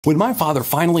When my father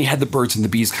finally had the birds and the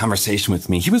bees conversation with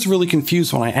me, he was really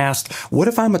confused when I asked, what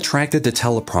if I'm attracted to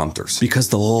teleprompters? Because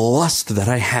the lust that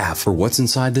I have for what's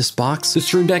inside this box, the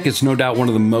Stream Deck is no doubt one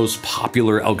of the most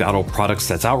popular Elgato products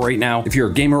that's out right now. If you're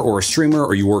a gamer or a streamer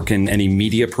or you work in any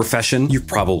media profession, you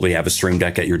probably have a Stream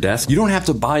Deck at your desk. You don't have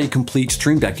to buy a complete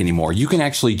Stream Deck anymore. You can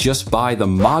actually just buy the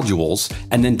modules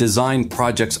and then design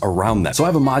projects around them. So I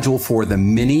have a module for the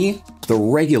Mini, the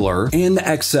regular, and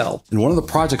the XL. And one of the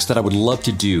projects that I would love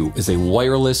to do is a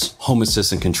wireless home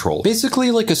assistant control.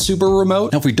 Basically like a super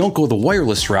remote. Now, if we don't go the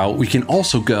wireless route, we can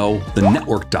also go the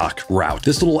network dock route.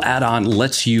 This little add-on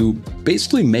lets you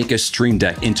basically make a Stream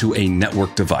Deck into a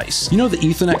network device. You know the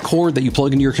Ethernet cord that you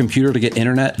plug into your computer to get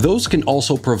internet? Those can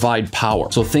also provide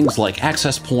power. So things like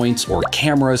access points or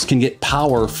cameras can get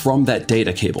power from that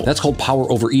data cable. That's called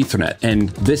power over Ethernet. And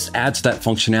this adds that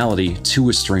functionality to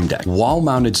a Stream Deck.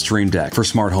 Wall-mounted Stream Deck for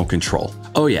smart home control.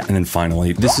 Oh yeah, and then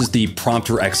finally, this is the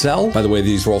Prompter XL. By the way,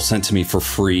 these were all sent to me for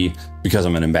free because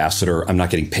I'm an ambassador. I'm not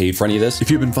getting paid for any of this.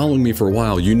 If you've been following me for a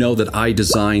while, you know that I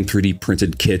design 3D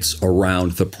printed kits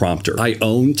around the prompter. I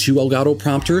own 2 Elgato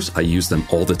prompters. I use them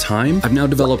all the time. I've now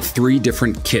developed 3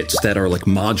 different kits that are like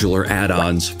modular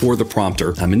add-ons for the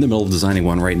prompter. I'm in the middle of designing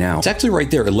one right now. It's actually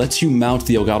right there. It lets you mount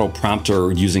the Elgato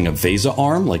prompter using a VESA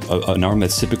arm, like an arm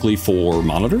that's typically for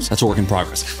monitors. That's a work in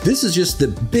progress. This is just the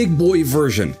big boy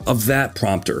version of that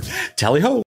prompter. Tally ho!